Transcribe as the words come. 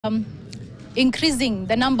increasing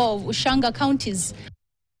the number of Ushanga counties.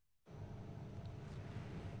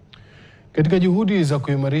 Katika juhudi za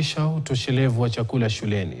kuimarisha utoshelevu wa chakula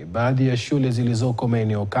shuleni, baadhi ya shule zilizoko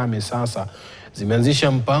maeneo kame sasa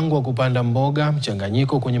zimeanzisha mpango wa kupanda mboga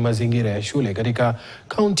mchanganyiko kwenye mazingira ya shule. Katika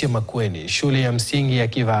kaunti ya Makueni, shule ya msingi ya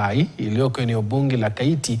Kivai iliyoko eneo bunge la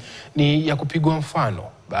Kaiti ni ya kupigwa mfano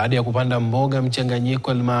baada ya kupanda mboga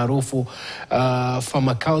mchanganyiko almaarufu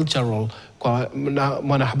pharmacultural.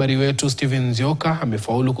 Mwanahabari wetu Steven Nzioka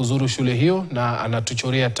amefaulu kuzuru shule hiyo na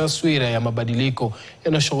anatuchorea taswira ya mabadiliko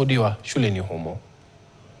yanayoshuhudiwa shuleni humo.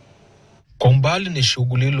 Kwa umbali ni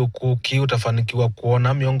shughuli lukuki utafanikiwa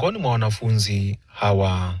kuona miongoni mwa wanafunzi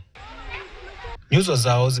hawa. Nyuso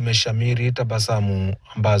zao zimeshamiri tabasamu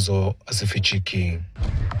ambazo hazifichiki.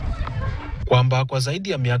 Kwamba kwa zaidi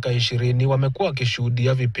ya miaka 20 wamekuwa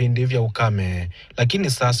wakishuhudia vipindi vya ukame, lakini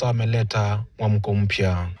sasa wameleta mwamko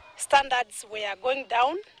mpya. Standards were going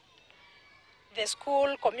down. The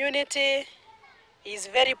school community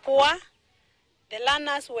is very poor. The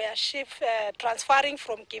learners were transferring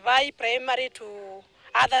from Kivai primary to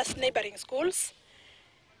other neighboring schools,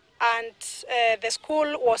 and the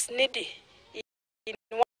school was needy. In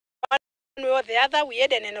one way or the other, we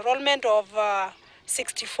had an enrollment of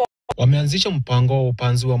 64. Wameanzisha mpango wa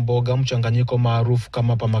upanzi wa mboga mchanganyiko maarufu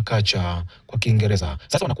kama pamakacha kwa Kiingereza.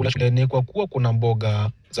 Sasa wanakula shuleni kwa kuwa kuna mboga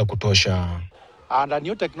za kutosha. And a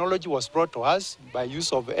new technology was brought to us by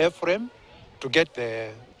use of airframe to get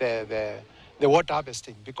the water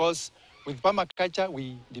harvesting, because with permaculture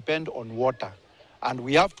we depend on water and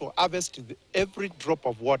we have to harvest every drop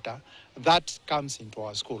of water that comes into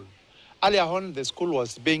our school. Earlier on the school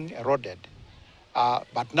was being eroded,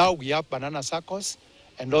 but now we have banana circles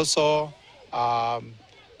and also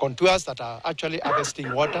contours that are actually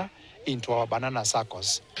harvesting water into our banana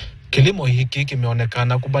circles. Kilimo hiki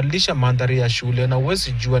kimeonekana kubadilisha mandhari ya shule na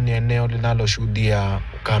uwezi jua ni eneo linaloshuhudia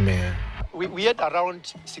ukame. We had around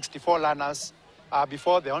 64 learners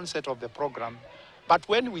before the onset of the program. But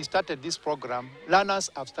when we started this program, learners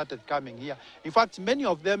have started coming here. In fact, many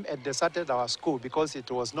of them had deserted our school because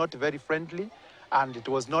it was not very friendly and it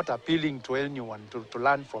was not appealing to anyone to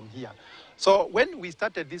learn from here. So when we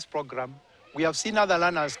started this program, we have seen other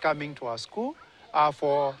learners coming to our school.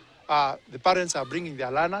 The parents are bringing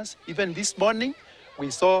their learners. Even this morning, we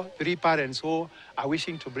saw 3 parents who are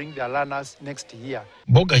wishing to bring their learners next year.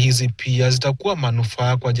 Mboga hizi pia zitakuwa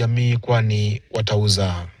manufaa kwa jamii kwani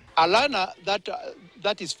watauza. A learner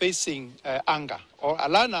that is facing hunger, or a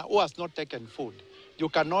learner who has not taken food, you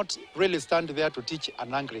cannot really stand there to teach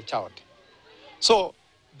an hungry child. So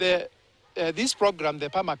this program, the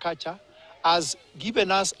permaculture, has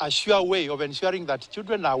given us a sure way of ensuring that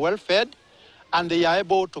children are well fed and they are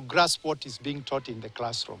able to grasp what is being taught in the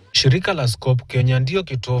classroom. Shirika la Scope Kenya ndio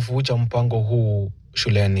kitovu cha mpango huu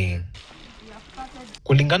shuleni.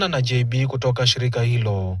 Kulingana na JB kutoka shirika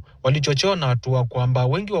hilo, walichochewa na hatua kwamba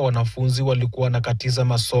wengi wa wanafunzi walikuwa nakatiza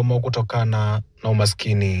masomo kutokana na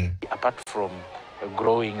umaskini. Apart from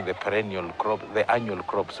growing the perennial crop, the annual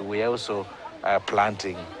crops, we are also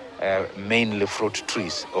planting mainly fruit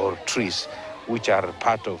trees or trees which are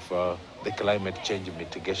part of the climate change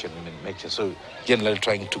mitigation measure. So generally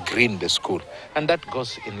trying to green the school. And that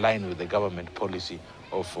goes in line with the government policy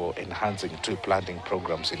of enhancing tree planting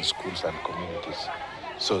programs in schools and communities.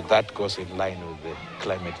 So that goes in line with the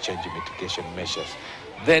climate change mitigation measures.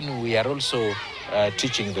 Then we are also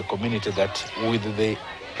teaching the community that with the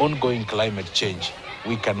ongoing climate change,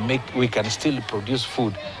 we can still produce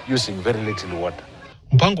food using very little water.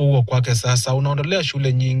 Mpango huo kwake sasa unaondolea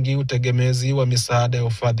shule nyingi utegemezi wa misaada ya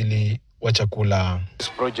ufadhili wa chakula. This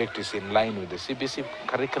project is in line with the CBC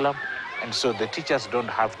curriculum, and so the teachers don't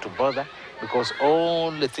have to bother because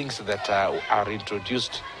all the things that are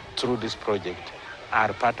introduced through this project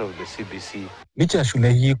are part of the CBC. Licha ya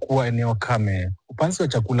shule hii kuwa eneo kame, upanzi wa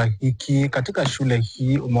chakula hiki katika shule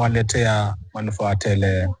hii umewaletea manufaa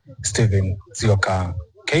tele. Steven Nzioka,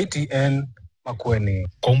 KTN, Makueni.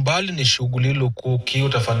 Kwa umbali ni shughuli lukuki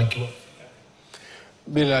utafanikiwa.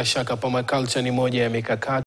 Bila shaka permaculture ni moja ya mikakati